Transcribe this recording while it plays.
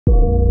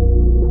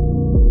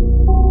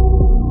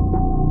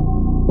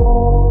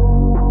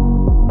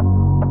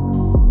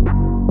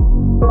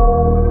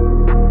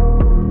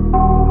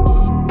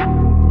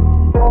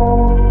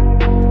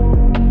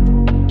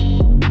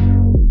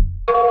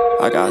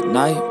got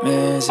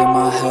nightmares in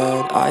my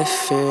head, I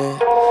fear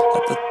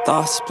that the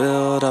thoughts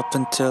build up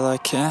until I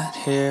can't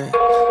hear,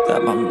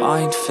 that my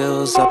mind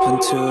fills up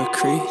into a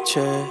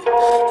creature,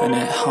 and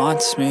it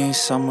haunts me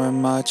somewhere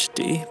much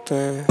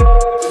deeper.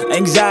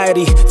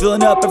 Anxiety,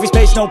 filling up every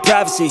space, no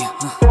privacy.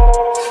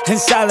 And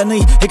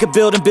silently, it could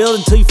build and build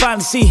until you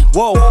finally see,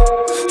 whoa,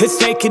 it's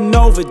taking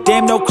over,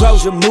 damn, no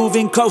closure,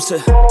 moving closer.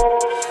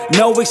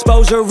 No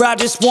exposure, I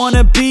just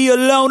wanna be a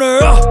loner.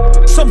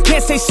 Some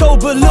can't stay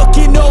sober,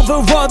 looking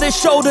over all their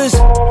shoulders,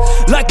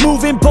 like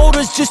moving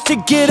boulders just to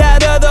get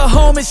out of the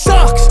home. It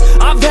sucks,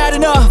 I've had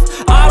enough,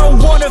 I don't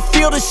wanna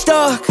feel the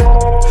stuck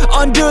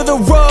under the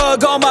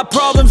rug, all my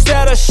problems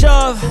that I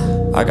shove.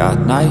 I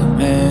got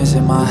nightmares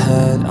in my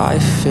head, I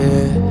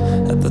fear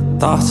that the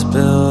thoughts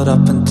build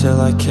up until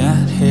I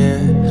can't hear,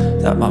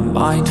 that my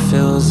mind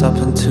fills up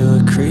into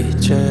a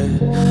creature,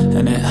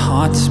 and it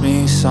haunts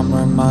me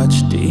somewhere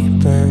much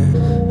deeper.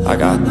 I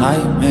got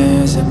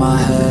nightmares in my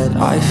head,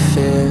 I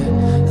fear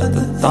that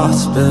the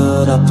thoughts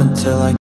build up until I